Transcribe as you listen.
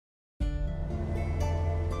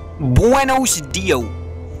Buenos dias,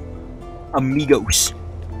 amigos.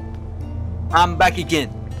 I'm back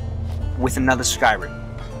again with another Skyrim.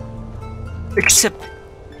 Except,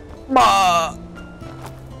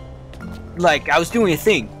 like, I was doing a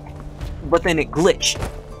thing, but then it glitched.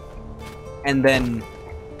 And then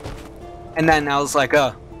I was like,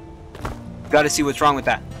 gotta see what's wrong with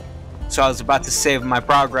that. So I was about to save my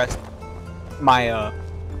progress, my,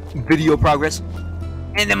 video progress,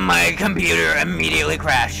 and then my computer immediately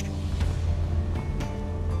crashed.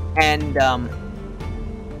 And,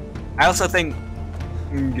 I also think,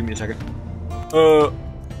 give me a second.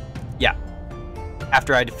 Yeah.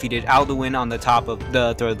 After I defeated Alduin on the top of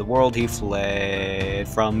the third of the world, he fled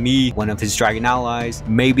from me. One of his dragon allies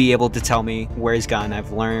may be able to tell me where he's gone.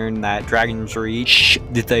 I've learned that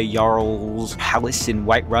Dragonsreach, the Jarl's palace in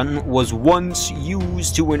Whiterun, was once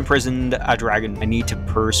used to imprison a dragon. I need to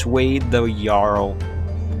persuade the Jarl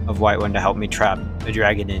of Whiterun to help me trap a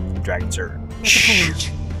dragon in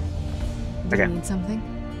Dragonsreach. Do you need something?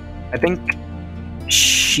 I think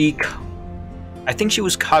she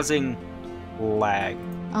was causing lag.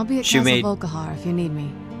 I'll be at Castle Volkihar if you need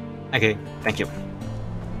me. Okay, thank you.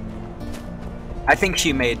 I think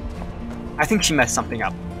she messed something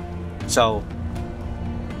up. So,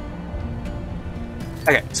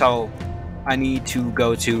 okay, so I need to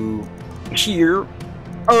go to here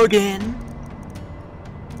again.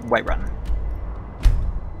 Whiterun.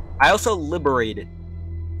 I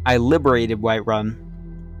liberated Whiterun.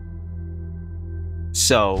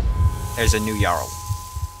 So, there's a new Jarl.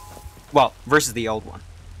 Well, versus the old one.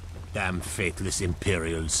 Damn faithless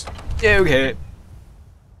Imperials. Okay.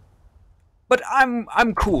 But I'm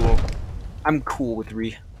cool. I'm cool with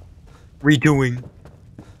redoing.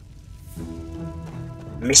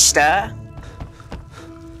 Mister?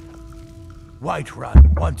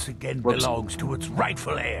 Whiterun once again belongs to its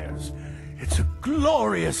rightful heirs. It's a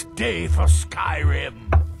glorious day for Skyrim.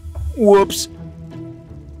 Whoops.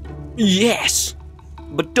 Yes.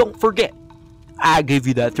 But don't forget, I gave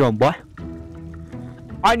you that throne, boy.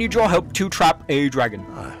 I need your help to trap a dragon.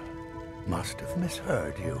 I must have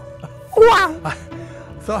misheard you. Wow. I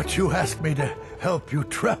thought you asked me to help you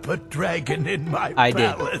trap a dragon in my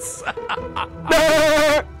palace.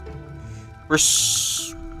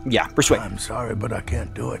 Persuade. I'm sorry, but I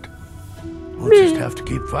can't do it. We'll just have to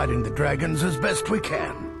keep fighting the dragons as best we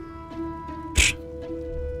can.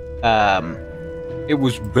 It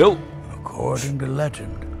was built. According to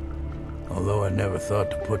legend. Although I never thought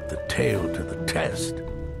to put the tale to the test.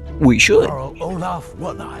 We should. Jarl Olaf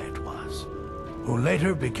One-Eye it was, who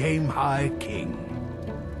later became High King.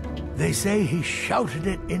 They say he shouted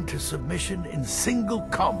it into submission in single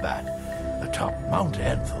combat atop Mount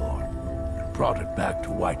Anthor and brought it back to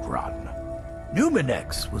Whiterun.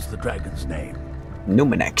 Numinex was the dragon's name.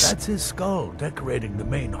 Numinex. That's his skull decorating the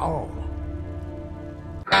main hall.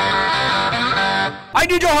 I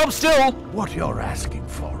need your help still! What you're asking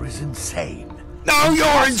for is insane. No,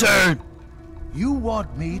 you're insane! You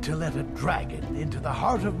want me to let a dragon into the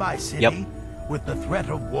heart of my city with the threat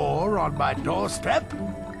of war on my doorstep?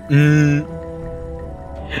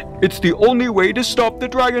 It's the only way to stop the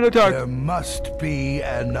dragon attack. There must be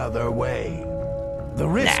another way. The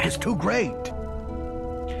risk is too great.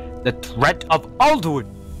 The threat of Alduin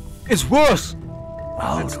is worse.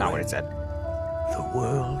 Alduin, that's not what it said. The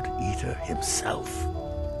World Eater himself.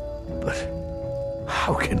 But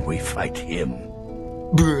how can we fight him?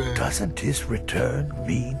 Doesn't his return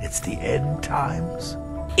mean it's the end times?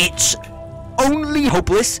 It's only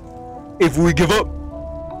hopeless if we give up.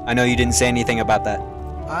 I know you didn't say anything about that.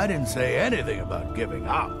 I didn't say anything about giving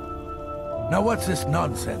up. Now what's this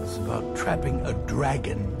nonsense about trapping a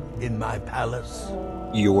dragon in my palace?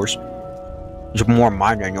 Yours. It's more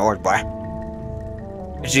mine than yours, boy.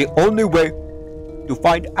 It's the only way to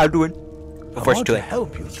find Alduin before it's too late. I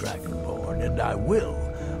want to help you, Dragonborn, and I will.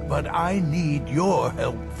 But I need your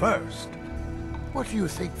help first. What do you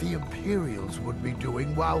think the Imperials would be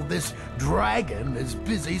doing while this dragon is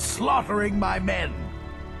busy slaughtering my men?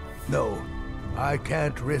 No, I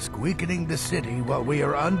can't risk weakening the city while we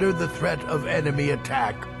are under the threat of enemy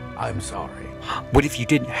attack. I'm sorry. What if you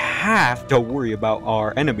didn't have to worry about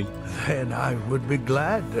our enemy? Then I would be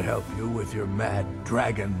glad to help you with your mad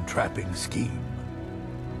dragon trapping scheme.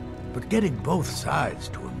 But getting both sides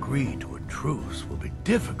to agree to a truce will be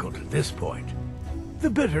difficult at this point. The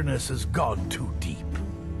bitterness has gone too deep.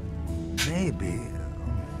 Maybe...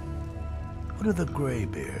 what are the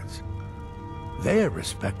Greybeards? They are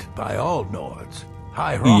respected by all Nords.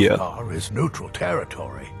 High Hrothgar is neutral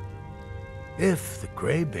territory. If the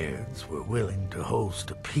Greybeards were willing to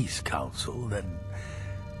host a peace council, then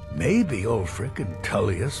maybe Ulfric and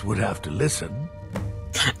Tullius would have to listen.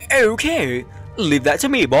 Okay, leave that to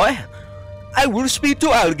me, boy. I will speak to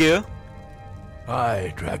Algir.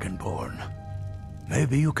 Aye, Dragonborn.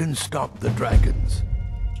 Maybe you can stop the dragons.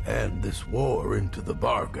 And this war into the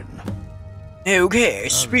bargain. Okay,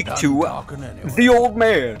 speak to the old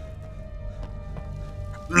man.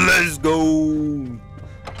 Let's go.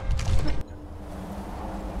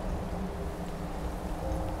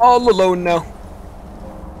 All alone now.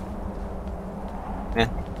 Man,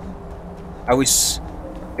 I always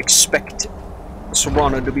expect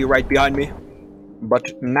Serana to be right behind me,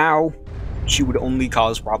 but now she would only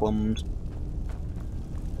cause problems.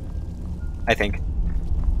 I think.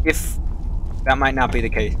 If that might not be the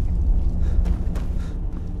case.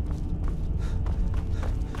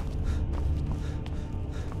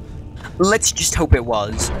 Let's just hope it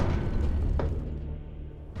was.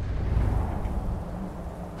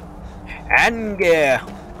 And yeah.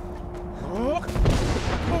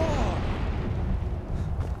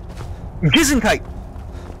 Gizenkite.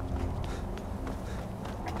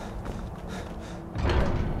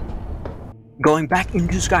 Going back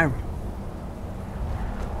into Skyrim.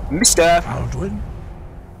 Mr. Alduin?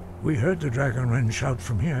 We heard the Dragonren shout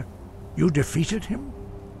from here. You defeated him?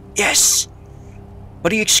 Yes,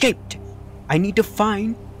 but he escaped. I need to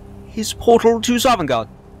find his portal to Sovngarde.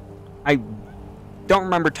 I don't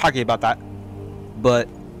remember talking about that, but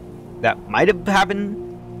that might have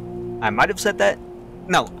happened. I might have said that.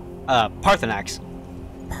 No, Parthenax.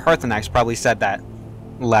 Parthenax probably said that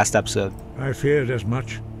last episode. I feared as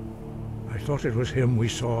much. I thought it was him we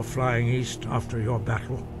saw flying east after your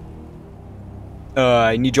battle.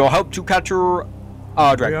 I need your help to capture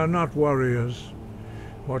dragon. We are not warriors.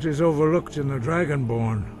 What is overlooked in the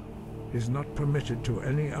Dragonborn is not permitted to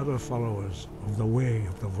any other followers of the Way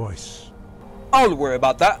of the Voice. I'll worry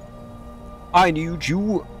about that. I need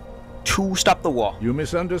you to stop the war. You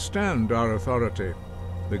misunderstand our authority.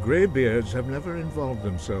 The Greybeards have never involved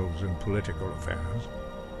themselves in political affairs.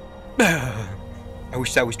 I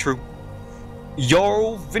wish that was true.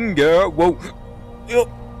 Jarl Vinger won't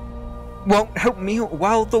help me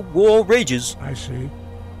while the war rages. I see.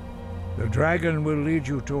 The dragon will lead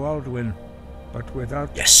you to Alduin, but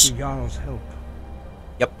without the Jarl's help.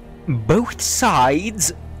 Yep. Both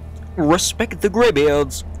sides respect the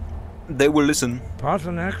Greybeards. They will listen.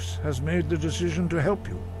 Parthenax has made the decision to help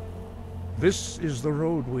you. This is the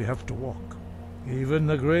road we have to walk. Even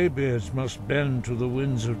the Greybeards must bend to the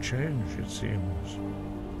winds of change, it seems.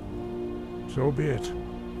 So be it.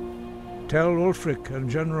 Tell Ulfric and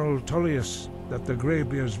General Tullius that the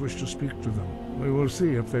Greybeards wish to speak to them. We will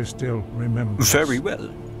see if they still remember. Very well.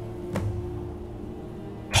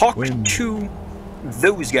 Talk to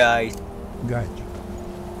those guys. Gotcha.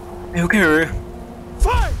 Okay.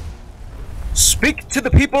 Fight! Speak to the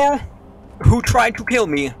people who tried to kill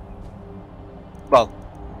me. Well,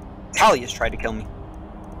 Tullius tried to kill me.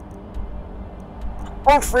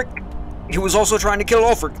 Ulfric, he was also trying to kill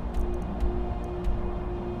Ulfric.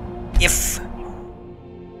 If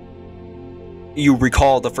you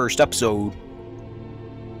recall the first episode.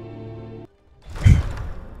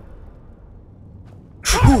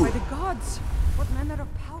 By the gods, what manner of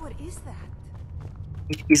power is that?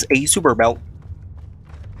 It is a super belt.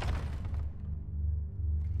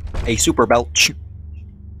 A super belt.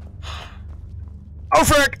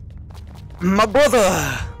 Ulfric! My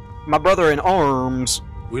brother in arms.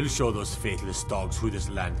 We'll show those faithless dogs who this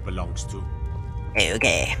land belongs to.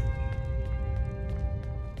 Okay.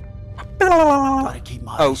 Gotta keep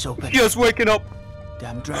my eyes open. Just waking up.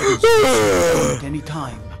 Damn dragons at any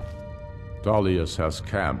time. Tullius has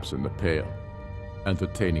camps in the Pale,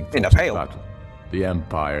 entertaining in the thoughts of Pale? battle. The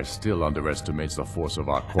Empire still underestimates the force of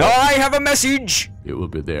our corps. I have a message It will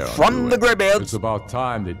be there from the Greybeards. It's about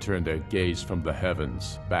time they turned their gaze from the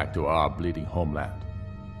heavens back to our bleeding homeland.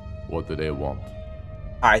 What do they want?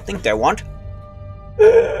 I think they want.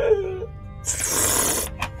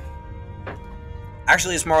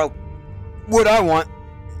 Actually, it's more what I want.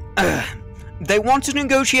 They want to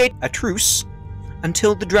negotiate a truce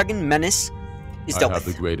until the dragon menace is dealt I have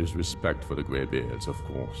with. the greatest respect for the Greybeards, of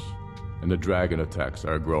course. And the dragon attacks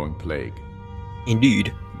are a growing plague.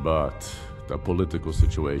 Indeed. But the political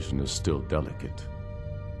situation is still delicate.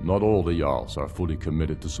 Not all the Jarls are fully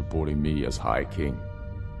committed to supporting me as High King.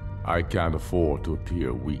 I can't afford to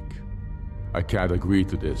appear weak. I can't agree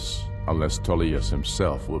to this unless Tullius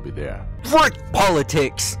himself will be there. Frick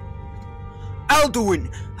politics!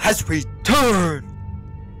 Alduin has returned!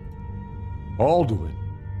 Alduin?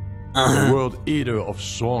 The world eater of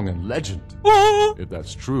song and legend. If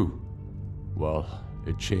that's true, well,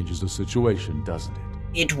 it changes the situation, doesn't it?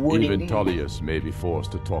 It would. Even Tullius may be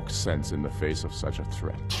forced to talk sense in the face of such a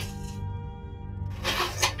threat.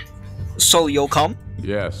 So you'll come?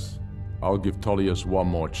 Yes. I'll give Tullius one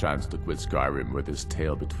more chance to quit Skyrim with his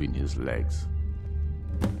tail between his legs.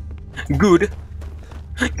 Good.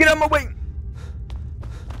 Get out of my way!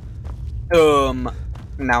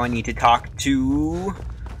 Now I need to talk to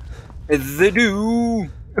the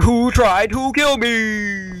dude who tried to kill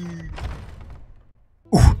me!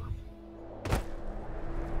 Ooh.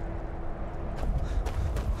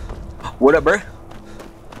 What up, bruh?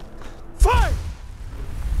 Fight!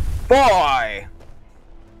 Boy!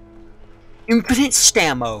 Infinite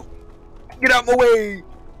stammo. Get out my way!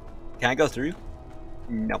 Can I go through?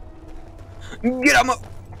 No. Get out my...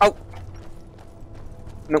 Oh.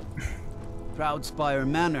 Nope. Proudspire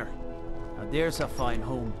Manor. Now there's a fine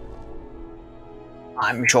home.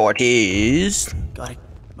 I'm sure it is. Got it.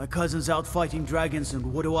 My cousin's out fighting dragons,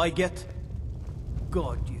 and what do I get?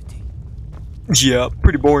 Guard duty. Yeah,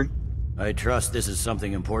 pretty boring. I trust this is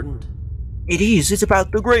something important? It is. It's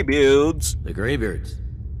about the Greybeards. The Greybeards?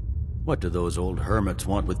 What do those old hermits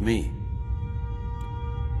want with me?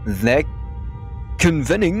 They're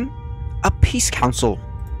convening a peace council.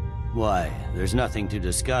 Why, there's nothing to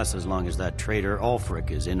discuss as long as that traitor Ulfric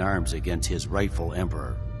is in arms against his rightful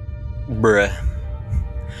emperor. Bruh.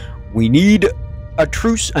 We need a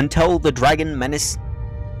truce until the dragon menace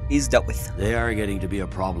is dealt with. They are getting to be a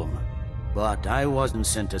problem. But I wasn't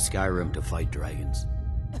sent to Skyrim to fight dragons.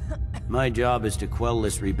 My job is to quell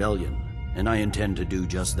this rebellion, and I intend to do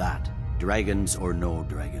just that. Dragons or no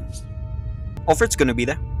dragons. Ulfric's gonna be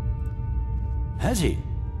there. Has he?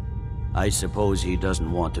 I suppose he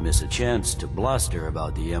doesn't want to miss a chance to bluster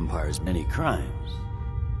about the Empire's many crimes.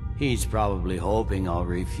 He's probably hoping I'll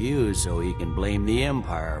refuse so he can blame the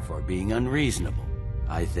Empire for being unreasonable.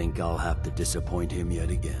 I think I'll have to disappoint him yet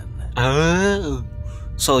again. Oh,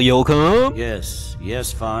 so you'll come?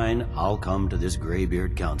 Yes, fine. I'll come to this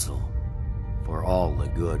Greybeard Council. For all the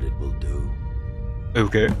good it will do.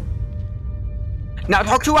 Okay. Now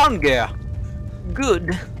talk to Anger.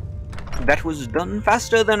 Good. That was done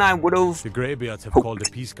faster than I would have. The Greybeards have hoped. called a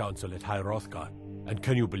peace council at High Hrothgar. And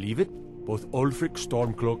can you believe it? Both Ulfric,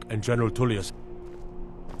 Stormcloak, and General Tullius.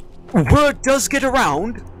 Word does get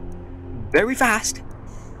around very fast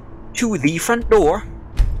to the front door.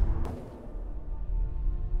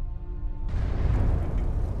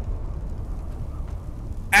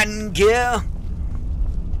 And yeah.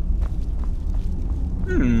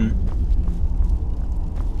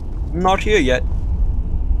 Not here yet.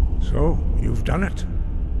 So, you've done it.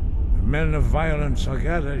 The men of violence are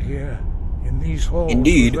gathered here, in these halls.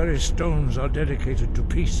 Indeed. The very stones are dedicated to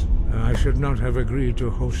peace. I should not have agreed to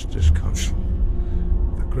host this council.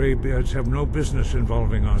 The Greybeards have no business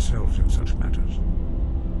involving ourselves in such matters.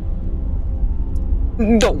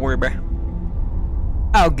 Don't worry, bruh.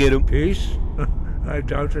 I'll get him. Peace? I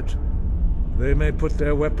doubt it. They may put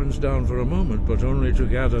their weapons down for a moment, but only to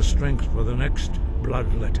gather strength for the next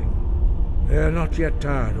bloodletting. They are not yet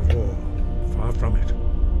tired of war. Far from it.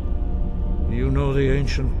 You know the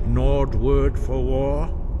ancient Nord word for war?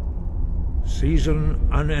 Season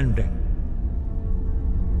unending.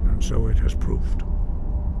 And so it has proved.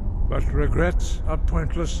 But regrets are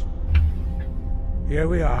pointless. Here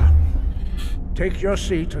we are. Take your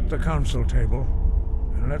seat at the council table,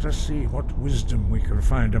 and let us see what wisdom we can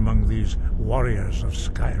find among these warriors of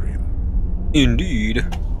Skyrim. Indeed.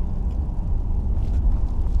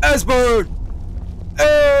 Asbjorn!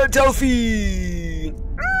 Delphine!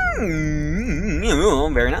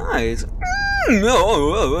 Very nice.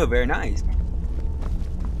 Very nice.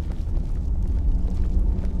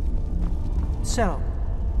 So,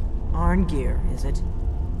 Arngeir, is it?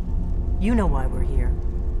 You know why we're here.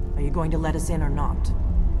 Are you going to let us in or not?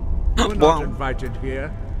 You're not invited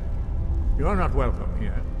here. You're not welcome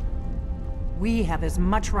here. We have as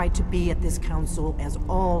much right to be at this council as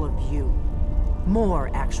all of you. More,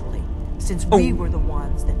 actually, since we were the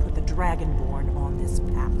ones that put the Dragonborn on this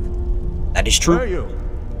path. That is true. Were you?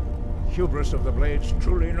 Hubris of the Blades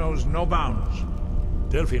truly knows no bounds.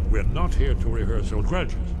 Delphine, we're not here to rehearse old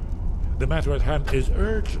grudges. The matter at hand is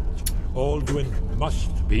urgent. Alduin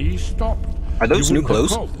must be stopped. Are those you new wouldn't have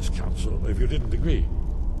clothes? called this council if you didn't agree.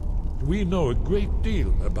 We know a great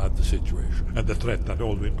deal about the situation and the threat that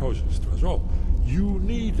Alduin poses to us all. You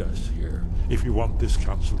need us here if you want this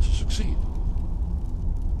council to succeed.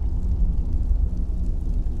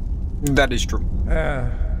 That is true.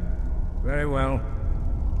 Very well.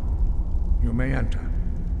 You may enter.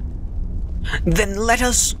 Then let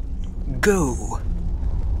us go.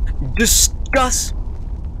 Discuss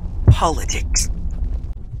politics.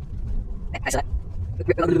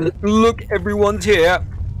 Look, everyone's here.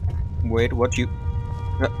 Wait, what you...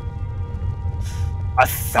 A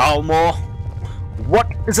Thalmor?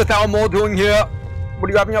 What is the Thalmor doing here? What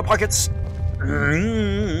do you have in your pockets?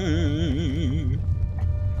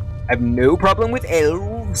 I have no problem with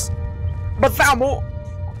elves, but Thalmor,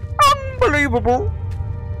 unbelievable.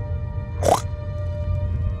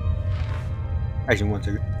 Actually, 1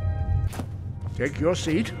 second. Take your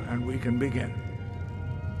seat, and we can begin.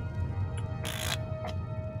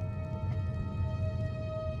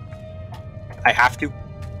 I have to.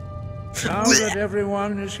 Now that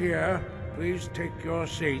everyone is here, please take your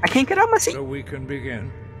seats. I can't get out my seat. So we can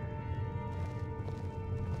begin.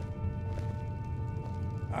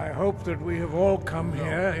 I hope that we have all come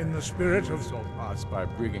here in the spirit of... So us by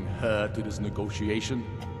bringing her to this negotiation?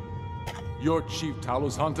 Your chief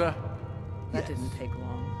Talos hunter? That didn't take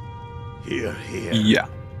long. Hear, hear. Yeah.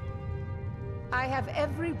 I have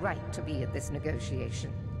every right to be at this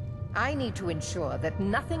negotiation. I need to ensure that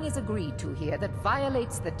nothing is agreed to here that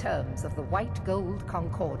violates the terms of the White Gold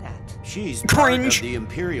Concordat. She's part of the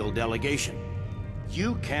Imperial delegation.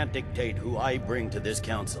 You can't dictate who I bring to this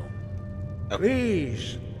council.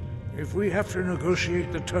 Please, if we have to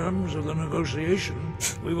negotiate the terms of the negotiation,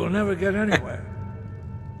 we will never get anywhere.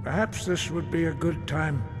 Perhaps this would be a good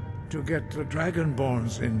time to get the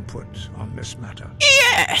Dragonborn's input on this matter.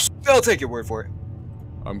 Yes! I'll take your word for it.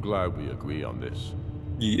 I'm glad we agree on this.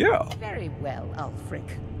 Yeah. Very well, Ulfric.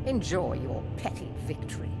 Enjoy your petty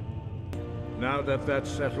victory. Now that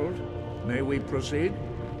that's settled, may we proceed?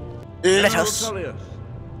 Let us. Tullius,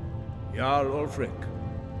 Jarl Ulfric,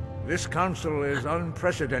 this council is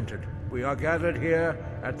unprecedented. We are gathered here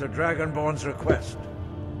at the Dragonborn's request.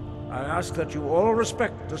 I ask that you all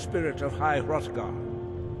respect the spirit of High Hrothgar,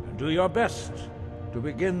 and do your best to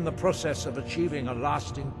begin the process of achieving a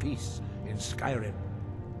lasting peace in Skyrim.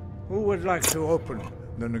 Who would like to open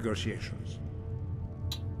the negotiations?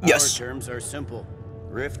 Yes. Our terms are simple.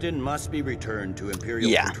 Riften must be returned to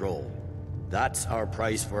Imperial control. That's our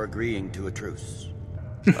price for agreeing to a truce.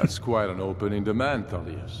 That's quite an opening demand,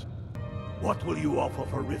 Tullius. What will you offer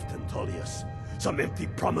for Riften, Tullius? Some empty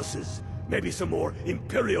promises? Maybe some more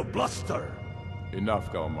Imperial bluster?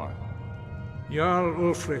 Enough, Galmar. Jarl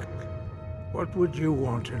Ulfric, what would you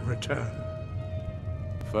want in return?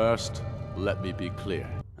 First, let me be clear.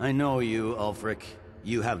 I know you, Ulfric.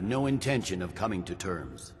 You have no intention of coming to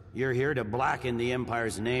terms. You're here to blacken the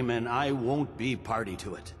Empire's name, and I won't be party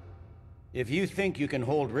to it. If you think you can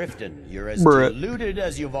hold Riften, you're as deluded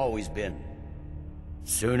as you've always been.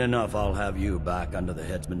 Soon enough, I'll have you back under the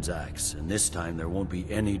headsman's axe, and this time there won't be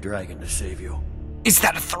any dragon to save you. Is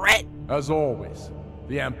that a threat? As always,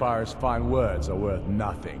 the Empire's fine words are worth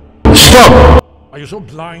nothing. Stop! Are you so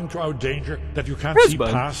blind to our danger that you can't see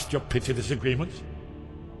past your petty disagreements?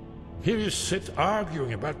 Here you sit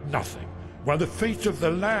arguing about nothing, while the fate of the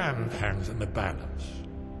land hangs in the balance.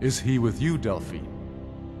 Is he with you, Delphine?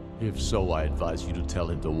 If so, I advise you to tell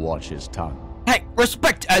him to watch his tongue. Hey,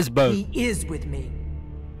 respect Esbo! He is with me.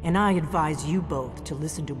 And I advise you both to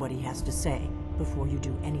listen to what he has to say before you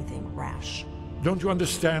do anything rash. Don't you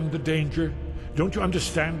understand the danger? Don't you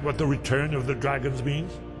understand what the return of the dragons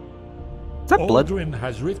means? Is that blood? Alduin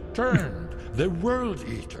has returned, the World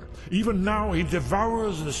Eater. Even now he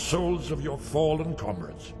devours the souls of your fallen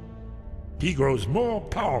comrades. He grows more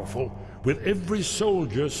powerful with every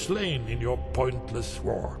soldier slain in your pointless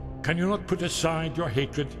war. Can you not put aside your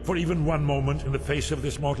hatred for even one moment in the face of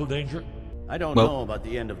this mortal danger? I don't know about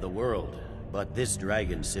the end of the world, but this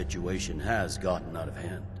dragon situation has gotten out of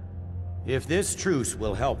hand. If this truce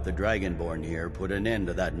will help the Dragonborn here put an end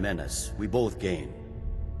to that menace, we both gain.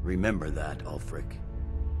 Remember that, Ulfric.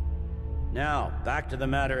 Now, back to the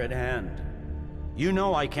matter at hand. You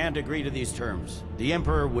know I can't agree to these terms. The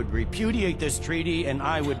Emperor would repudiate this treaty, and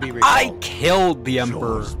I would be recalled. I killed the Emperor.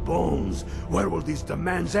 Show us bones. Where will these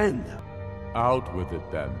demands end? Out with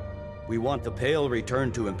it, then. We want the Pale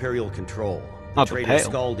returned to Imperial control. Not the Traitor Pale.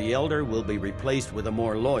 Skull the Elder will be replaced with a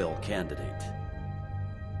more loyal candidate.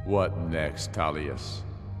 What next, Tullius?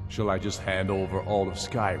 Shall I just hand over all of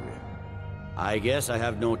Skyrim? I guess I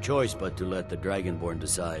have no choice but to let the Dragonborn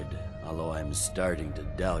decide, although I'm starting to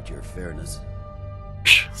doubt your fairness.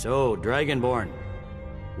 So, Dragonborn,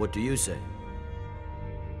 what do you say?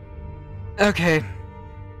 Okay.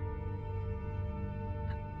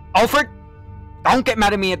 Ulfric, don't get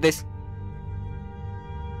mad at me at this.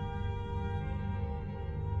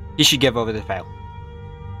 You should give over the Pale.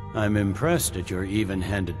 I'm impressed at your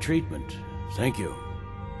even-handed treatment. Thank you.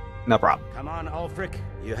 No problem. Come on, Ulfric.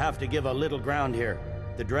 You have to give a little ground here.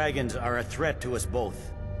 The dragons are a threat to us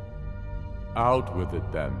both. Out with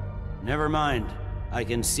it, then. Never mind. I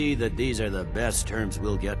can see that these are the best terms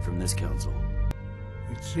we'll get from this council.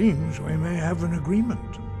 It seems we may have an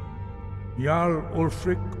agreement. Jarl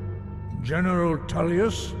Ulfric, General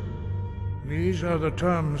Tullius, these are the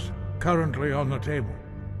terms currently on the table.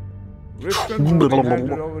 Riften will be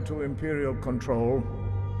handed over to Imperial control.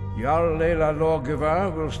 Jarl Layla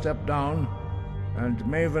Lawgiver will step down, and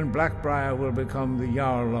Maven Blackbriar will become the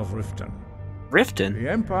Jarl of Riften. Riften? The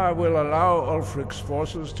Empire will allow Ulfric's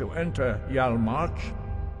forces to enter Jarl March.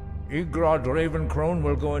 Igrod Ravencrone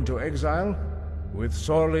will go into exile, with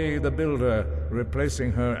Sorli the Builder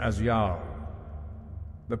replacing her as Jarl.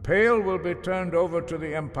 The Pale will be turned over to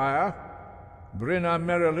the Empire. Brinna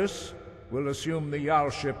Merilis will assume the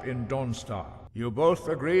Jarlship in Dawnstar. You both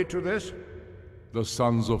agree to this? The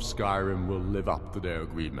Sons of Skyrim will live up to their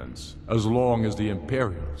agreements, as long as the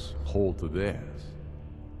Imperials hold to theirs.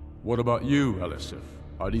 What about you, Elisif?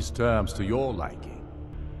 Are these terms to your liking?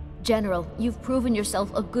 General, you've proven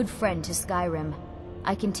yourself a good friend to Skyrim.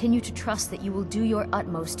 I continue to trust that you will do your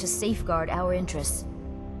utmost to safeguard our interests.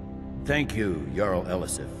 Thank you, Jarl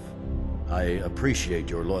Elisif. I appreciate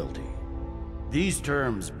your loyalty. These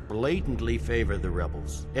terms blatantly favor the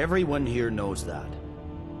rebels. Everyone here knows that.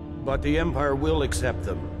 But the Empire will accept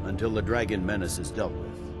them until the Dragon Menace is dealt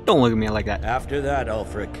with. Don't look at me like that. After that,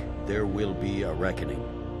 Ulfric, there will be a reckoning.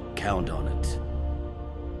 Count on it.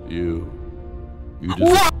 You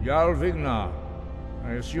just... Jarl Vignar,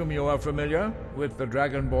 I assume you are familiar with the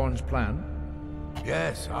Dragonborn's plan?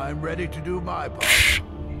 Yes, I'm ready to do my part.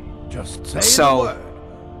 Just say the word,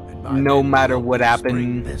 and my no men matter will what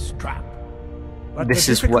happened, this trap. But this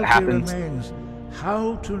is what happens. Remains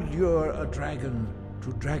how to lure a dragon to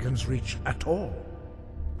Dragonsreach at all.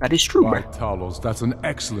 That is true, By bro. Talos, that's an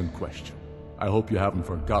excellent question. I hope you haven't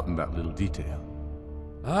forgotten that little detail.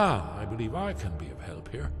 Ah, I believe I can be of help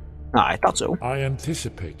here. Ah, I thought so. I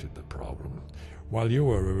anticipated the problem. While you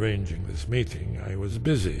were arranging this meeting, I was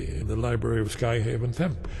busy in the library of Skyhaven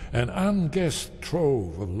Temp, an unguessed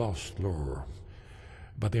trove of lost lore.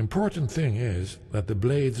 But the important thing is that the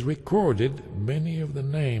Blades recorded many of the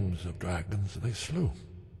names of dragons they slew.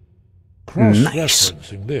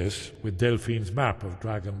 Cross-referencing this with Delphine's map of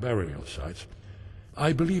dragon burial sites,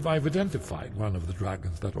 I believe I've identified one of the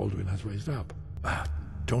dragons that Alduin has raised up.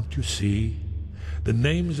 Don't you see? The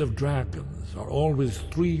names of dragons are always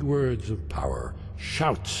 3 words of power,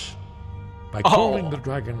 shouts. By calling the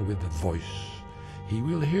dragon with a voice, he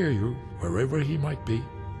will hear you wherever he might be.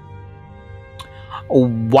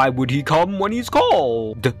 Why would he come when he's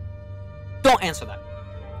called? Don't answer that.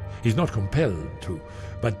 He's not compelled to,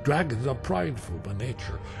 but dragons are prideful by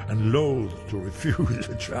nature and loath to refuse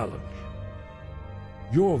a challenge.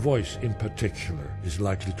 Your voice in particular is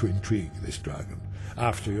likely to intrigue this dragon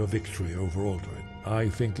after your victory over Alduin. I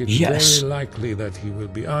think it's very likely that he will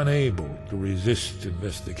be unable to resist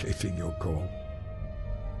investigating your call.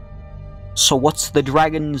 So what's the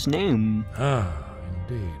dragon's name? Ah,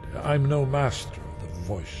 indeed. I'm no master of the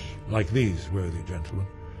voice, like these worthy gentlemen,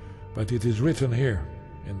 but it is written here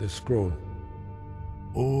in this scroll.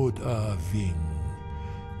 Oda Ving,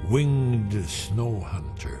 winged snow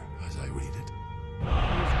hunter, as I read it.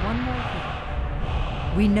 There's one more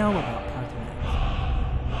thing. We know about Paarthurnax.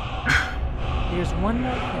 There's one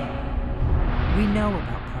more thing. We know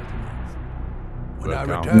about Paarthurnax. When I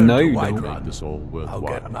Count, return No, to you don't. Whiterun, This all I'll worthwhile.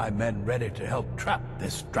 get my men ready to help trap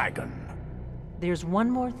this dragon. There's one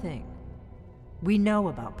more thing. We know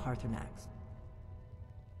about Paarthurnax.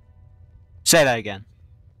 Say that again.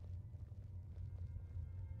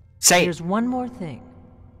 Say it. There's one more thing.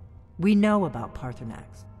 We know about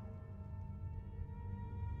Paarthurnax.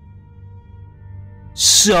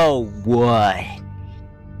 So what?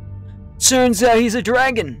 Turns out he's a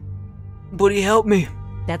dragon. But he helped me.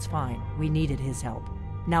 That's fine. We needed his help.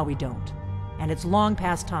 Now we don't. And it's long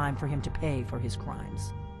past time for him to pay for his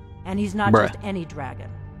crimes. And he's not just any dragon.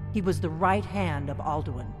 He was the right hand of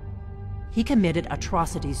Alduin. He committed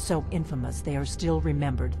atrocities so infamous they are still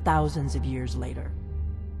remembered thousands of years later.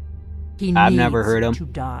 He I've needs never heard him. to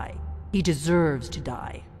die. He deserves to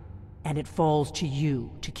die. And it falls to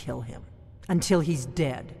you to kill him. Until he's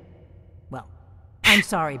dead. Well, I'm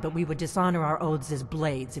sorry, but we would dishonor our oaths as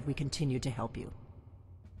blades if we continued to help you.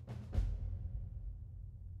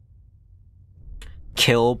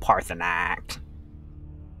 Kill Paarthurnax.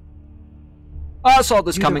 I saw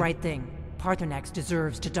this Do coming. the right thing. Paarthurnax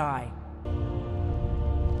deserves to die.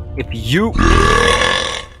 If you...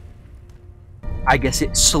 I guess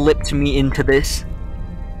it slipped me into this.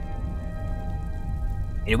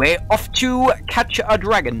 Anyway, off to catch a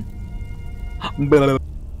dragon.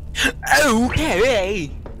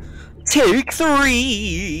 Okay. Take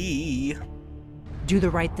 3. Do the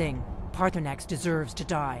right thing. Paarthurnax deserves to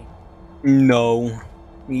die. No,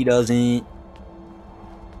 he doesn't.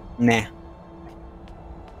 Nah.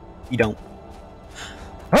 You don't.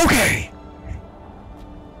 Okay.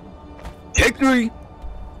 3,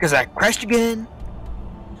 because I crashed again.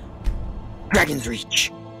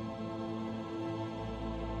 Dragonsreach.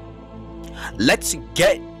 Let's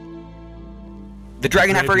get the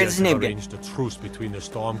dragon. I forget his name again. Arranged a truce between the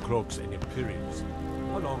Stormcloaks and Imperials.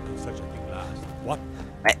 How long can such a thing last? What?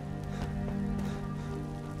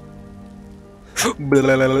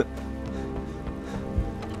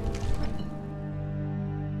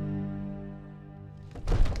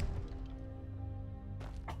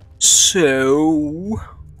 So,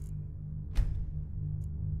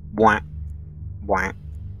 wah, wah,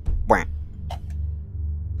 wah.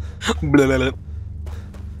 Blah, blah, blah.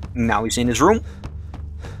 Now he's in his room.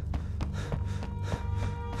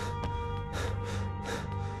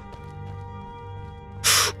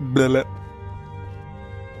 Blah, blah.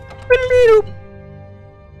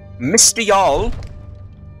 Mr. Jarl,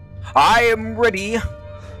 I am ready.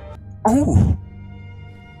 Oh.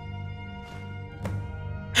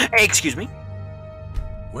 Hey, excuse me.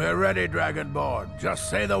 We're ready, Dragonborn. Just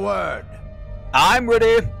say the word. I'm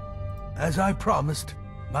ready. As I promised,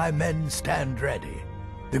 my men stand ready.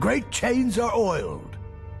 The great chains are oiled.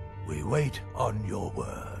 We wait on your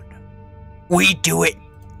word. We do it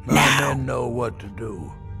now. My men know what to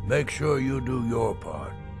do. Make sure you do your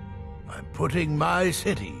part. I'm putting my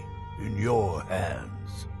city in your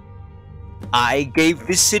hands. I gave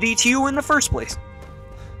this city to you in the first place.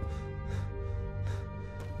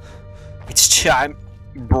 It's time,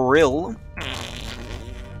 Brill.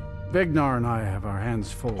 Vignar and I have our hands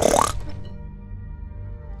full.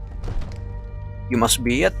 You must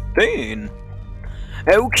be a thing.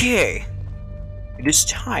 Okay. It is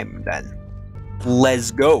time then.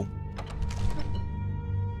 Let's go.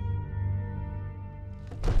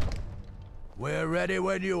 We're ready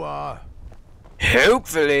when you are.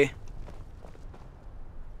 Hopefully.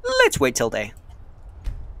 Let's wait till day.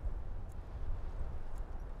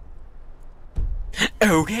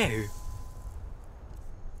 Okay.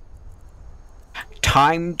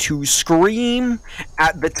 Time to scream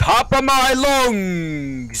at the top of my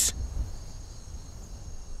lungs.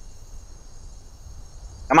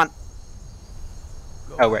 Come on.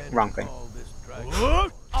 Oh wait, wrong thing.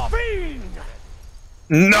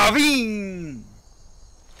 Naveen!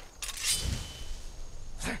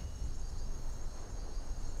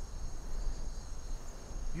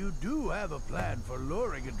 You do have a plan for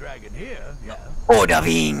luring a dragon here, yeah? Oh,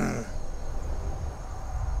 Naveen!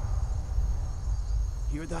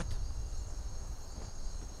 Hear that?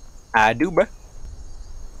 I do, bruh.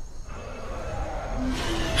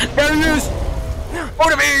 There he is! Oh,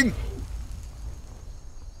 Naveen!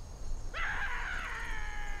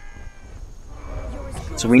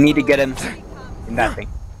 So we need to get him in that thing.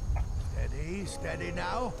 Steady, steady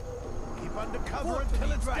now. Keep under cover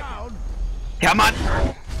until it's down. Come on!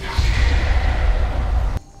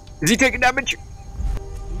 Is he taking damage?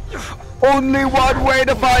 Only one way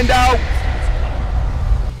to find out!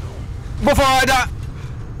 Before I die!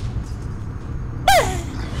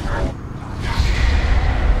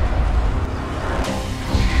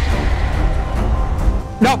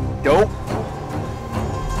 No! Nope!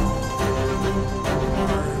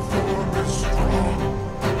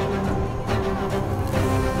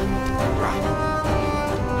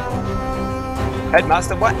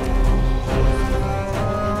 Headmaster, what?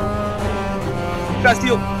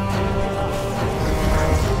 Bastille!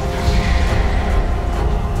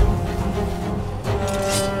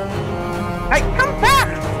 Hey, come back!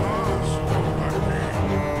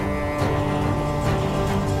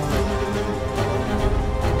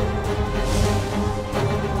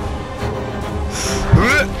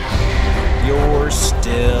 You're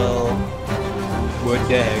still... What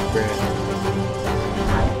the heck, bro?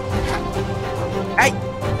 Hey!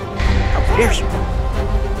 How dare you?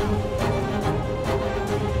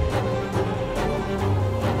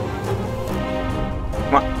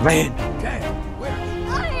 Come on, man!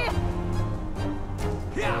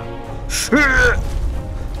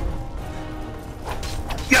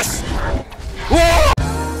 Yes! Whoa!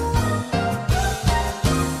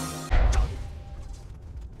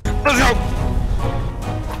 Let's go!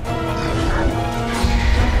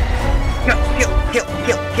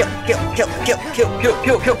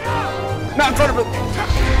 Kill. Not in front of him.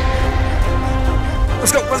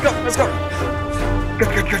 Let's go.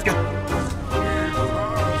 Go.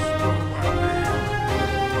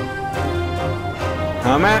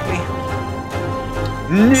 Come at me.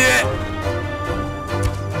 Yeah.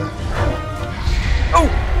 Oh.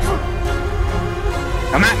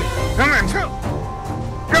 Come at me.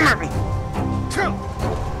 Come at me.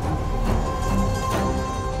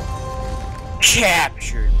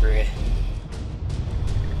 Captured, bruh.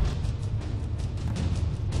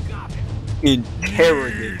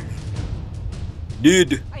 Interrogate.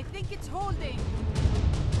 Did. I think it's holding.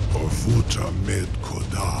 Orvuta med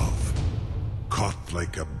Kodav, caught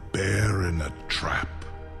like a bear in a trap.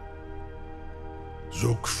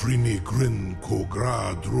 Zokfrini grin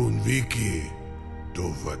kogra drunviki,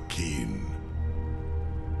 Dovahkiin.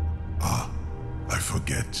 Ah, I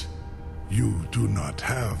forget. You do not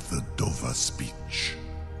have the Dova speech.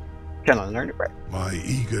 Can I learn it, right? My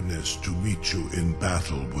eagerness to meet you in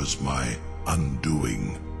battle was my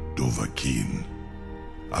undoing, Dovahkiin.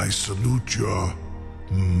 I salute your,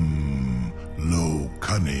 low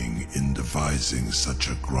cunning in devising such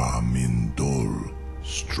a Gramindol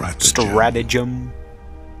stratagem.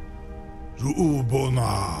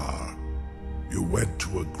 Zuubonar, you went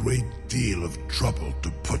to a great deal of trouble to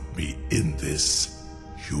put me in this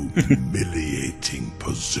humiliating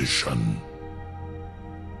position.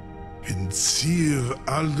 Pinsir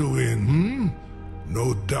Alduin,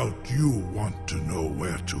 No doubt you want to know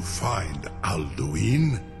where to find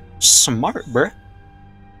Alduin. Smart, bruh.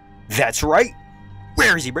 That's right.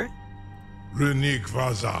 Where is he, bruh? Renik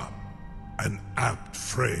Vaza, an apt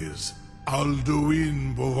phrase.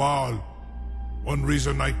 Alduin Boval. One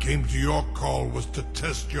reason I came to your call was to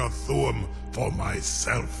test your Thuum for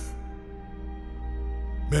myself.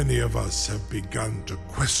 Many of us have begun to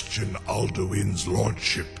question Alduin's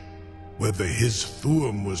lordship, whether his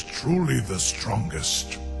Thuum was truly the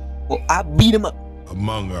strongest. Well, I beat him up.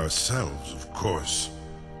 Among ourselves, of course.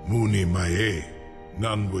 Muni Mae,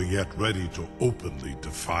 none were yet ready to openly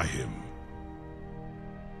defy him.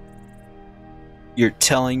 You're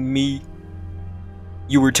telling me...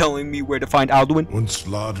 You were telling me where to find Alduin? Once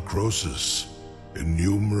Lord Croesus,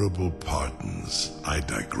 innumerable pardons, I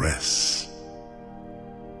digress.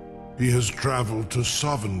 He has traveled to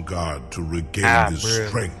Sovngarde to regain his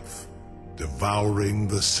strength, devouring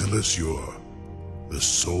the Silesure, the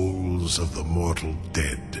souls of the mortal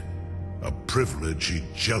dead, a privilege he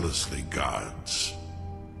jealously guards.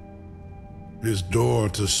 His door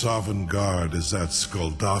to Sovngarde is at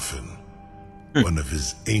Skuldafn, one of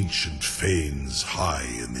his ancient fanes high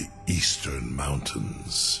in the eastern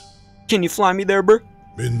mountains. Can you fly me there, bro?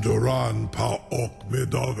 Mindoran pa ok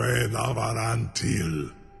midove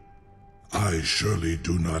navarantil. I surely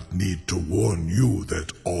do not need to warn you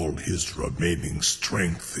that all his remaining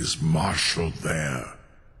strength is marshaled there.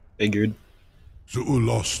 Figured.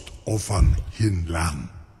 Zuulost ofan hinlan.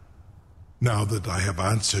 Now that I have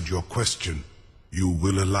answered your question, you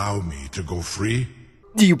will allow me to go free?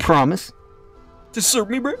 Do you promise? To serve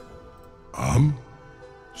me, bro?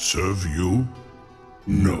 Serve you?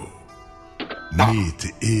 No.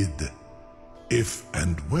 Need id. If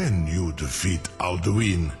and when you defeat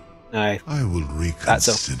Alduin, I will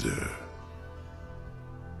reconsider.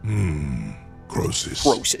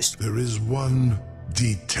 Croesus. There is one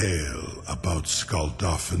detail about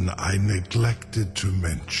Skuldafn I neglected to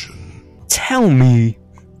mention. Tell me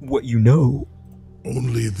what you know.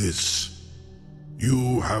 Only this.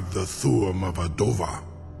 You have the Thuum of a Dova,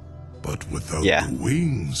 but without the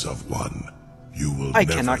wings of one, you will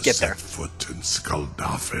never set foot in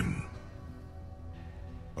Skuldafn.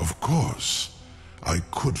 Of course, I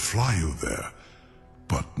could fly you there,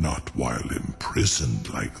 but not while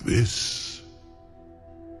imprisoned like this.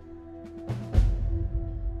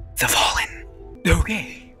 The Fallen.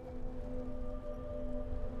 Okay.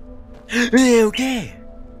 Okay.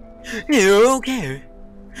 Okay.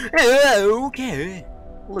 Okay.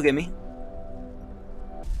 Look at me.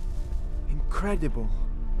 Incredible.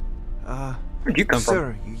 Where'd you come from?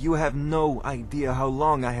 Sir, you have no idea how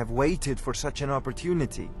long I have waited for such an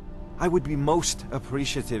opportunity. I would be most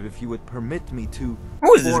appreciative if you would permit me to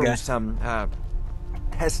perform some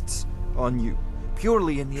tests on you,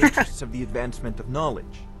 purely in the interests of the advancement of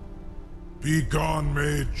knowledge. Be gone,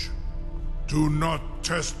 mage. Do not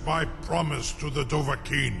test my promise to the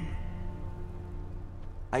Dovahkiin.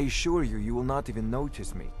 I assure you, you will not even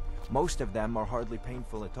notice me. Most of them are hardly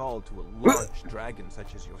painful at all to a large dragon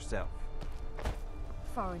such as yourself.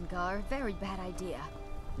 Farengar, very bad idea.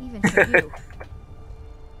 Even for you.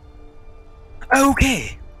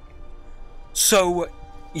 Okay. So,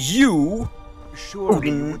 you...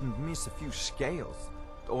 Surely you wouldn't miss a few scales,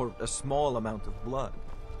 or a small amount of blood.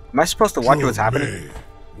 Am I supposed to watch what's happening?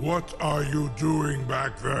 What are you doing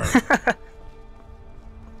back there?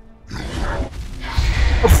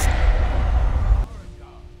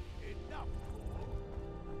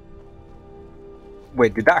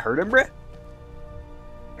 Wait, did that hurt him, bruh?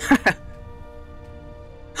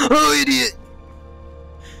 Oh, idiot!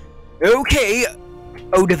 Okay,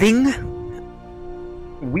 Odaving.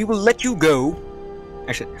 We will let you go.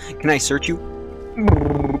 Actually, can I search you?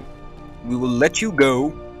 We will let you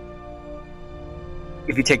go.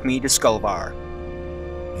 if you take me to Skullbar.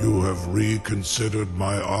 You have reconsidered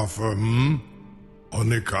my offer,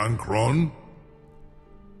 Onikan Kron?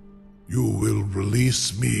 You will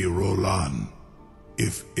release me, Roland,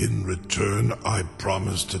 if in return I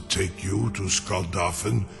promise to take you to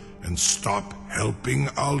Skuldafn and stop helping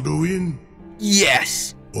Alduin?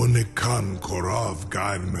 Yes! Onikan Korav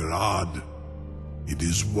Gain Mirad. It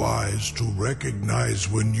is wise to recognize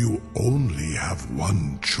when you only have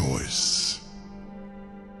one choice.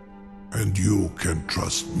 And you can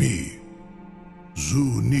trust me.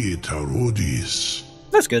 Zuni Tarudis.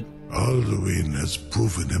 That's good. Alduin has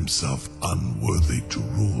proven himself unworthy to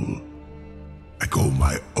rule. I go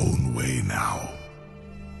my own way now.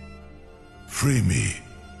 Free me,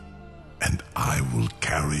 and I will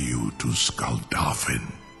carry you to Skuldafn.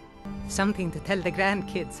 Something to tell the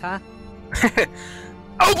grandkids, huh?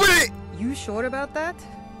 Open it! You sure about that?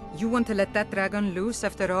 You want to let that dragon loose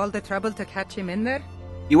after all the trouble to catch him in there?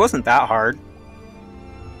 He wasn't that hard.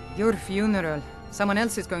 Your funeral. Someone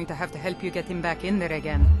else is going to have to help you get him back in there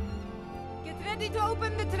again. Get ready to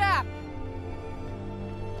open the trap!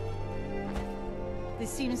 This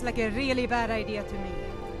seems like a really bad idea to me.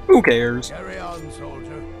 Who cares? Carry on,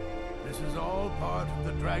 soldier. This is all part of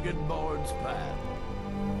the Dragonborn's plan.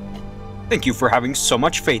 Thank you for having so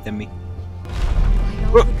much faith in me. By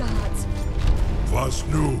all the gods. Was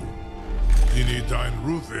nu? Dini dein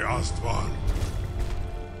Ruthi Astval.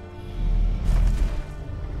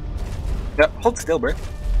 Hold still, bro.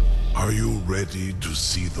 Are you ready to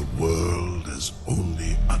see the world as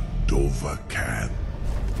only a Dova can?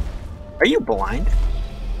 Are you blind?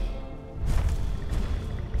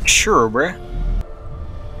 Sure, bruh.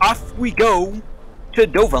 Off we go to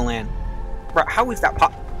Dovaland. Bruh, how is that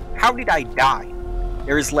pop? How did I die?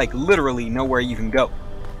 There is like literally nowhere you can go.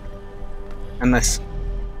 Unless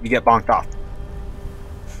you get bonked off.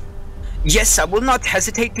 Yes, I will not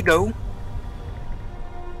hesitate to go.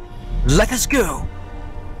 Let us go.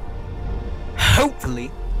 Hopefully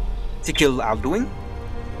to kill Alduin.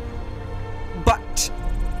 But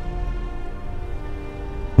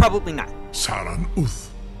probably not. Saran Uth,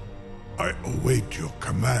 I await your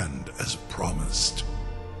command as promised.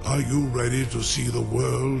 Are you ready to see the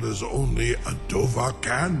world as only a Dova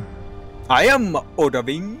can? I am,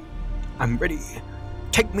 Odaving. I'm ready.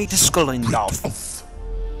 Take me to Skullendorf.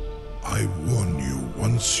 I warn you,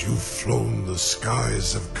 once you've flown the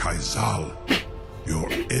skies of Kaizal, your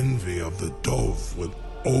envy of the Dove will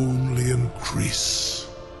only increase.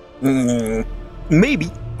 Maybe.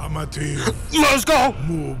 Amativ. Let's go!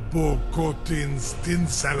 Mubokotin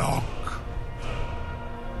Stinselok.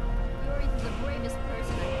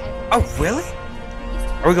 Oh, really?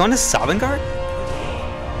 Are we going to Sovngarde?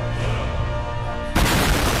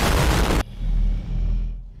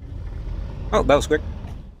 Oh, that was quick.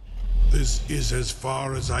 This is as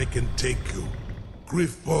far as I can take you.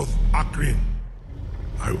 Griffboth Akrin.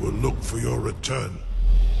 I will look for your return.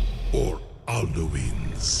 Or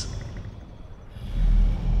Alduin's.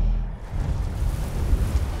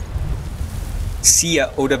 See ya,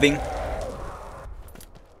 Odaving.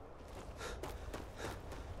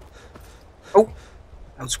 Oh,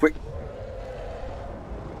 that was quick.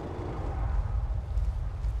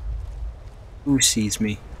 Who sees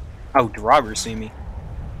me? Oh, Draugr see me.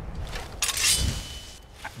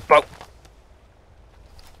 Boat.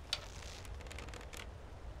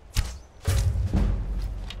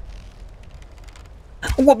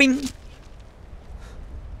 Whooping.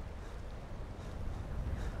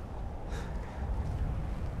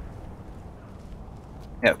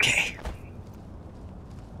 Okay.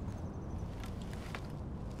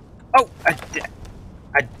 Oh,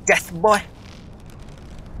 a death boy.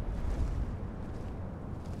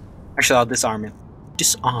 Actually, I'll disarm him.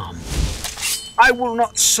 Disarm. I will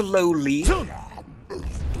not slowly.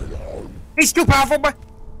 He's too powerful, but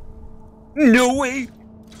no way.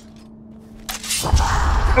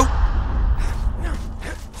 Oh.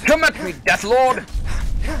 Come at me, Death Lord.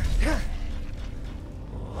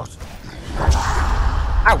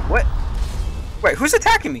 Ah, what? Wait, who's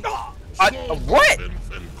attacking me? What?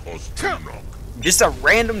 Just a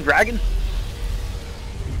random dragon?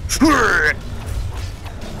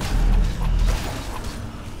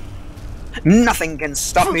 Nothing can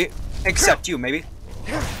stop me except you, maybe.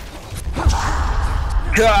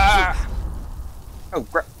 Oh,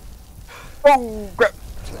 crap. Oh, crap.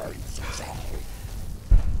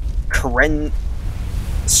 Karen.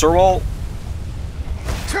 Serwal.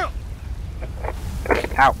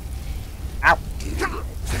 Ow. Ow.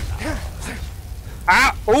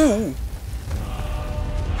 Ah! Ooh!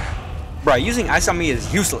 Bro, using ice on me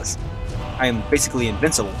is useless. I am basically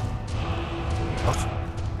invincible.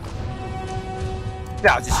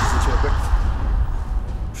 Yeah, I'll just use this real quick.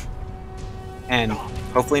 And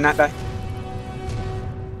hopefully not die.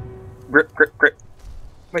 Grip, grip, grip.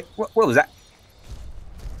 Wait, what was that?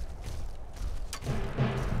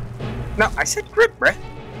 No, I said grip, bruh.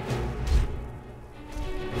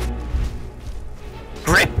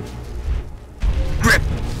 Grip! Grip!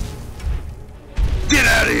 Get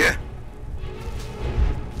out of here!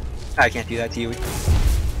 I can't do that to you.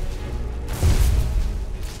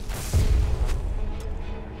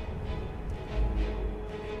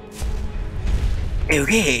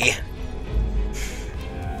 Okay.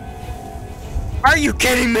 Are you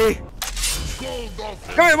kidding me?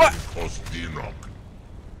 Come here, what?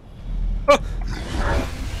 Oh.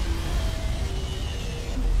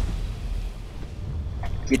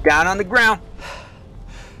 Get down on the ground.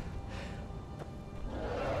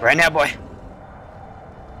 Right now, boy.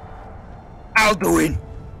 Alduin.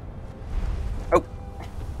 Oh.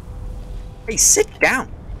 Hey, sit down.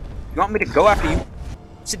 You want me to go after you?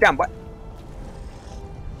 Sit down, boy.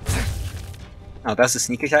 Oh, that's a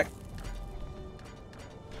sneak attack?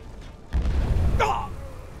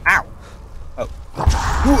 Ow. Oh.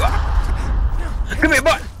 Come here,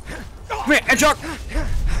 boy. Come here, hedgehog.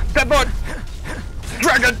 That boy.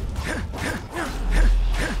 Dragon.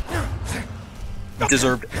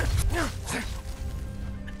 Deserved it.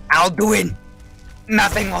 Alduin.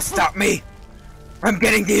 Nothing will stop me from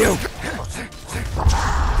getting to you.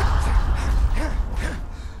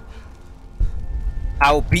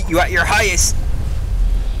 I will beat you at your highest.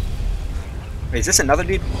 Wait, is this another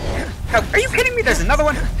dude? Oh, are you kidding me? There's another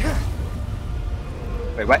one?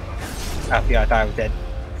 Wait, what? Oh, yeah, I thought I was dead.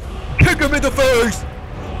 Kick him in the face!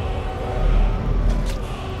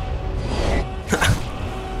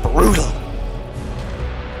 Brutal.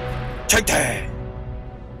 Take that!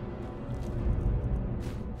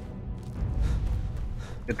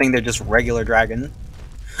 Good thing they're just regular dragon.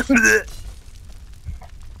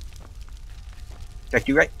 Check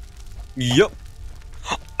you right? Yup.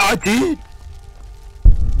 I did!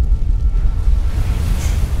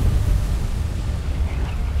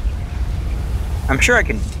 I'm sure I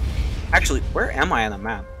can... Actually, where am I on the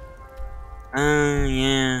map?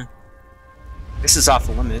 Yeah. This is off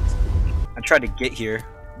the limits. I tried to get here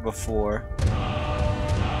before.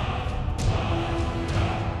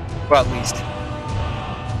 Well, at least.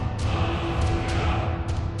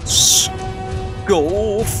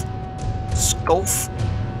 Skulf. Skulf.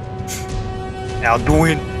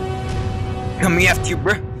 Alduin. Coming after you,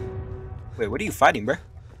 bruh. Wait, what are you fighting, bruh?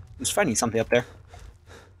 Who's fighting something up there?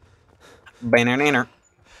 Banana.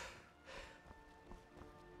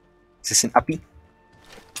 Is this an uppie?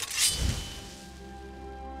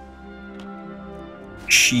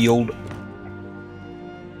 Shield.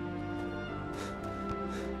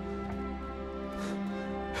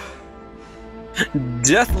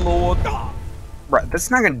 Death Lord. Right, that's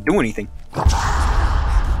not gonna do anything.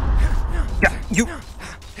 Yeah, you.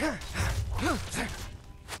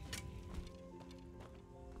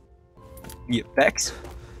 Yeah, Bex.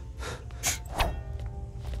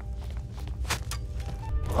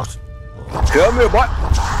 Come here, boy.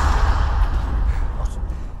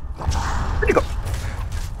 Where'd you go?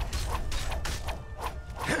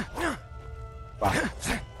 Wow.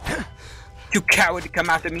 You coward to come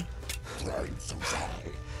after me.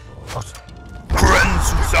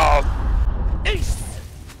 Grandsusal.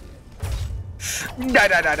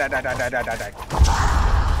 Die.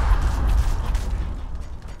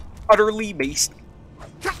 Utterly based.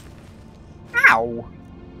 Ow.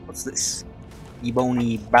 What's this?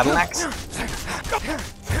 Ebony battle axe?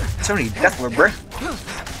 So many Deathlord, bruh.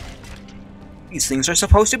 These things are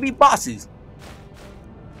supposed to be bosses.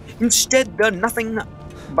 Instead, they're nothing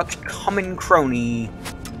but common crony.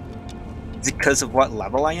 Is it because of what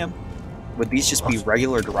level I am? Would these just be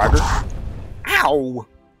regular Draugr? Ow!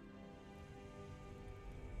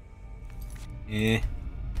 Eh.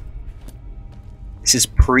 This is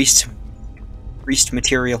priest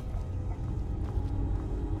material.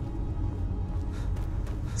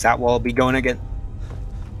 Is that what I'll be going against?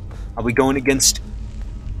 I'll be going against...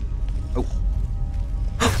 Oh.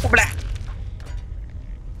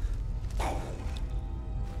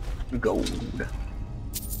 Gold.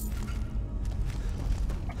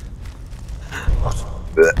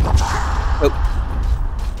 Oh.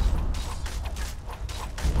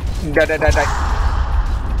 Die.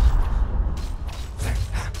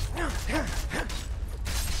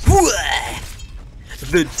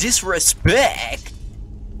 The disrespect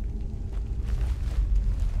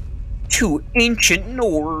to ancient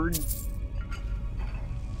Nord.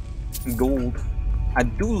 Gold. I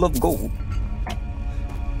do love gold.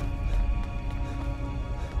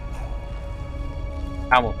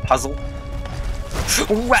 Ow, puzzle.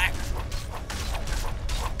 Whack!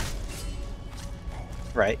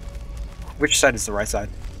 Right. Which side is the right side?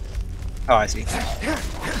 Oh, I see.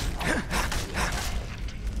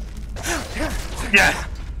 Yeah!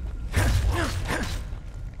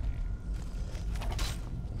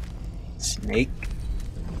 Snake.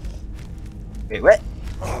 Wait, what?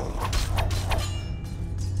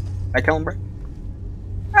 I kill him, bro?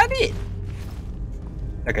 I did.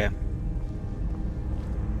 Okay.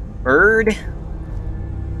 Bird.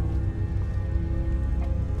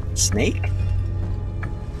 Snake.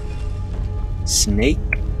 Snake.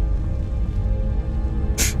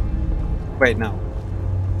 Wait, no.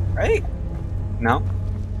 Right? No?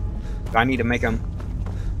 Do I need to make him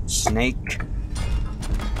snake,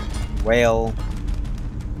 whale,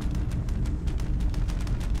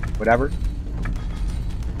 whatever?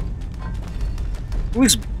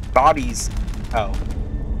 Whose bodies? Oh.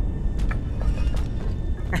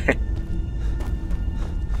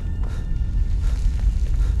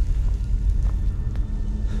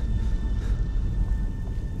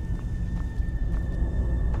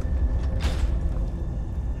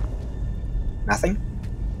 Nothing?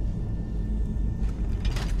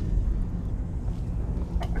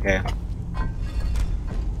 Okay.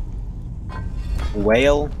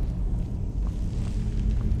 Whale.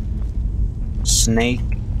 Snake.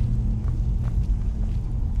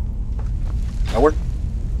 That work?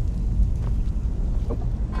 Nope.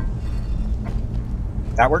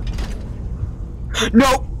 That work?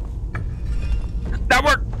 Nope! That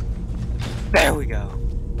worked! There we go.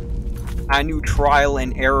 I knew trial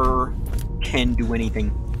and error can do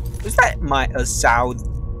anything. Is that my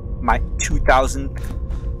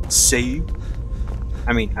 2000th save?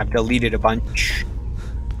 I mean, I've deleted a bunch.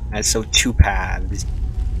 And so 2 paths.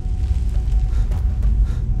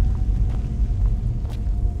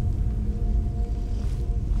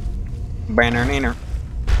 Banner nanner.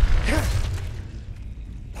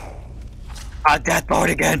 A death board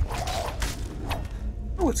again.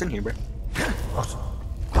 Oh, what's in here, bro?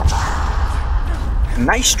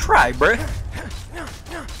 Nice try, bro.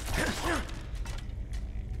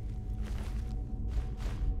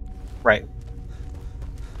 Right.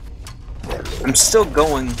 I'm still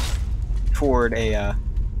going toward a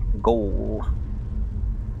goal.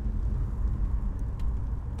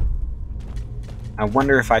 I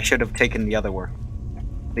wonder if I should have taken the other door.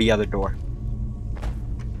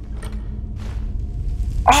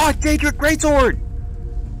 Oh, Daedric Greatsword!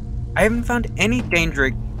 I haven't found any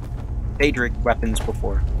Daedric weapons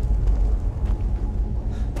before.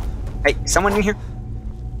 Hey, someone in here?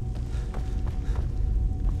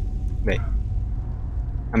 Wait.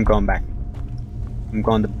 I'm going back. I'm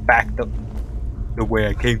going back the way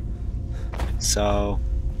I came. So,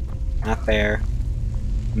 not there.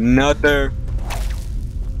 Not there.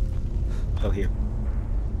 So here.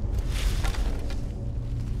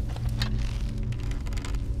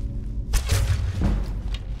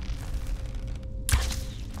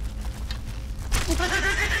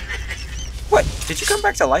 What? Did you come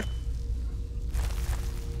back to life?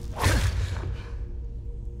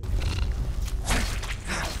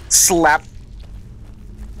 Slap.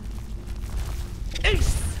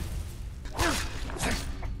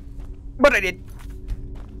 But I did.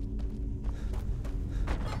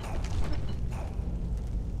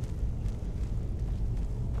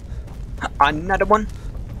 Another one.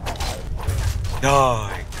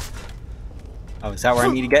 Die. Oh, is that where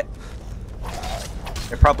I need to get?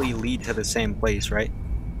 They probably lead to the same place, right?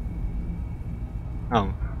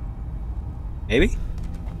 Oh. Maybe?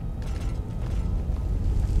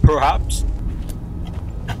 Perhaps?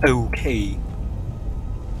 Okay.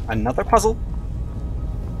 Another puzzle?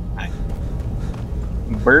 Alright.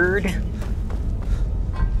 Bird.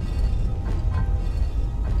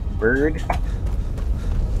 Bird.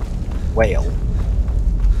 Whale.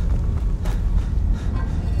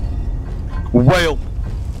 Whale!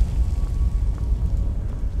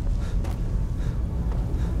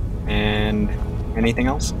 And anything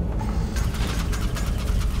else?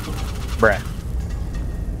 Bruh.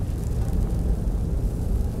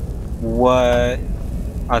 What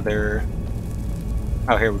other...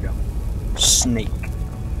 Oh, here we go. Snake.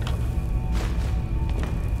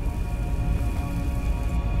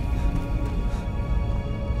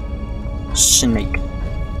 Snake.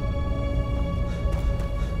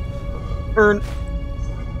 Earn.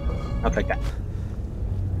 I'll take that.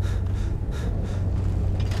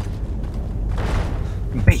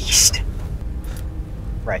 Beast.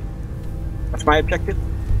 Right. What's my objective?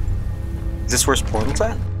 Is this where portal's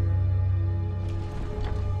at?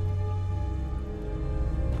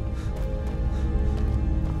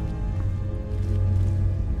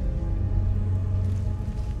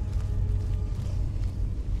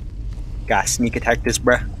 Gotta sneak attack this,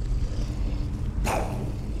 bruh.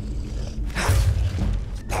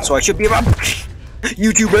 So I should be about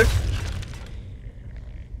YouTuber.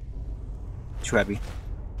 Too heavy.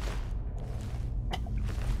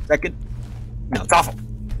 Second. No, it's awful.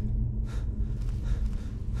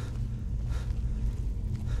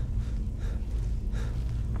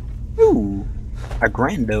 Ooh, a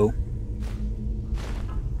Grando.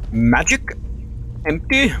 Magic?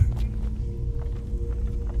 Empty?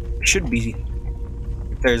 Should be.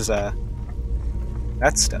 If there's that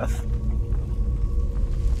stuff.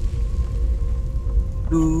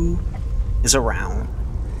 Who is around?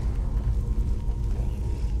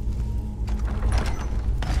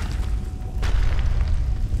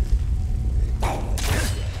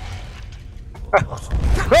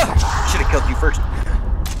 Should have killed you first.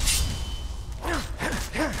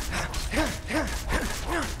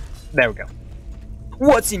 There we go.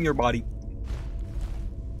 What's in your body?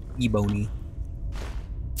 Ebony.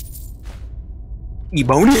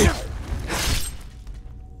 Ebony?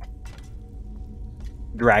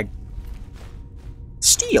 Drag.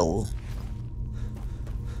 Steel.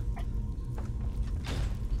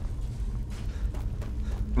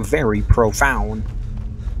 Very profound.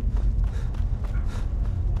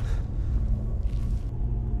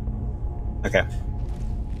 Okay.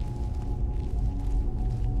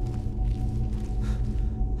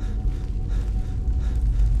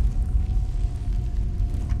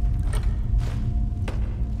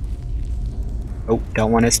 Oh,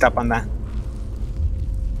 don't want to step on that.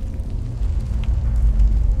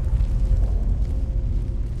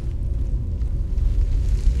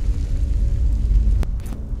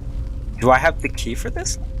 Do I have the key for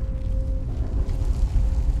this?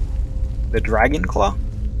 The Dragon Claw?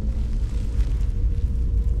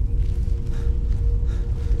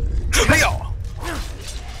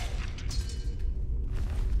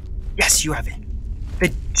 Yes, you have it.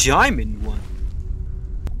 The diamond one.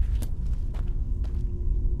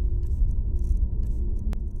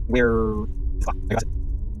 Where? Fuck,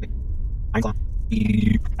 I got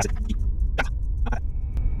it.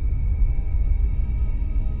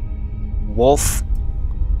 Wolf,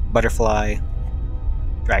 butterfly,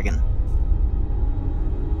 dragon.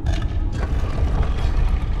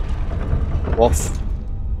 Wolf,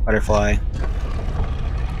 butterfly,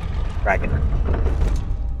 dragon.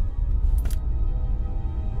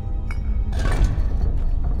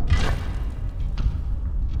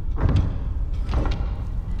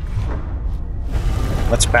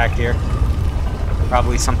 What's back here?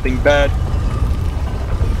 Probably something bad.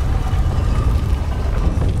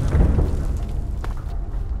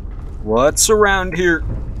 What's around here?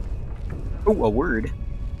 Oh, a word.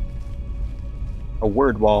 A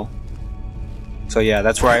word wall. So yeah,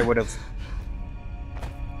 that's where I would have...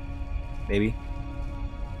 Maybe.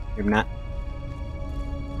 Maybe not.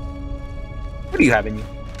 What do you have in you?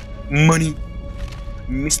 Money.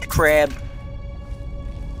 Mr. Crab.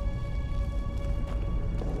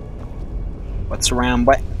 What's around,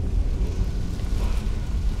 but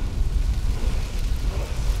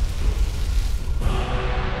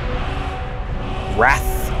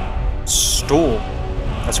Wrath Stool.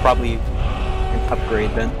 That's probably an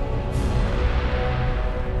upgrade then.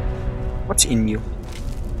 What's in you?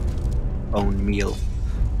 Bone meal.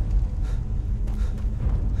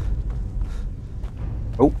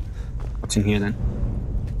 Oh, what's in here then?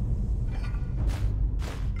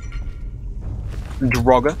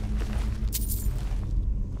 Droga.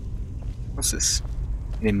 What's this?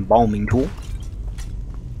 An embalming tool?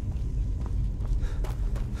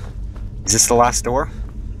 Is this the last door?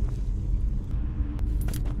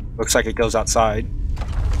 Looks like it goes outside.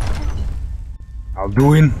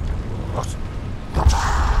 Alduin. Oh.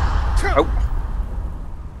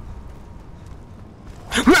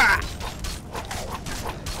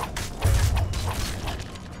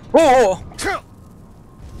 Oh.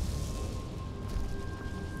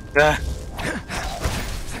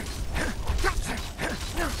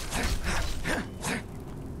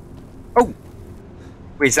 Oh!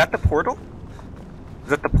 Wait, is that the portal? Is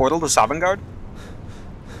that the portal to Sovngarde?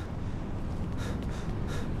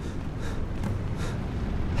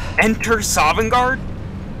 Enter Sovngarde?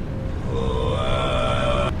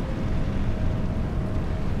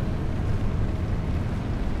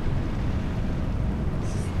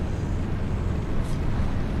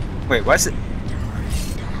 Wait, what's it?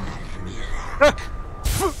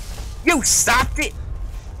 You stopped it!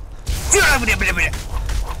 You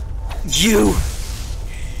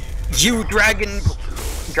dragon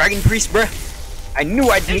priest, bruh. I knew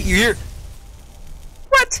I'd meet you here.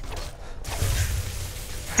 What?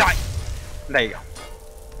 Die. There you go.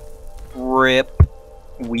 Rip.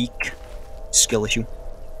 Weak. skill issue.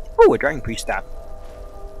 Oh, a Dragon Priest staff.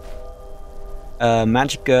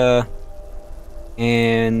 Magicka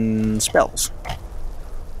and spells.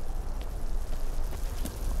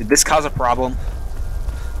 Did this cause a problem?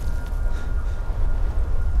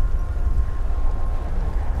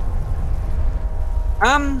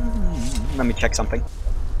 Let me check something.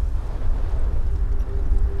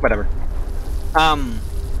 Whatever.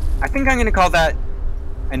 I think I'm gonna call that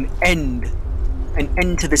an end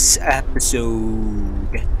to this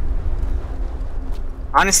episode.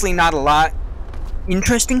 Honestly, not a lot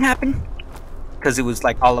interesting happened, because it was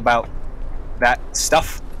like all about that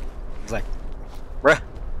stuff. It was like, bruh.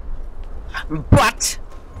 But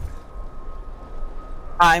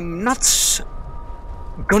I'm not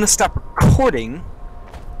gonna stop recording.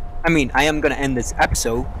 I mean, I am gonna end this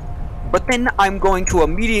episode, but then I'm going to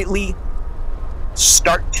immediately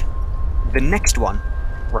start the next one,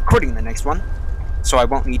 recording the next one, so I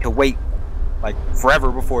won't need to wait like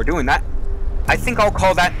forever before doing that. I think I'll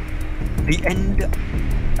call that the end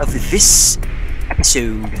of this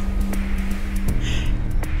episode.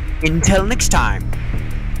 Until next time,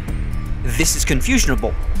 this is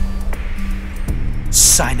Confusionable,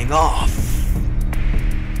 signing off.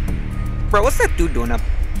 Bro, what's that dude doing up?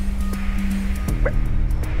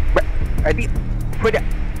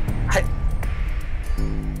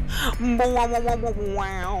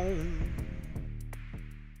 Wow.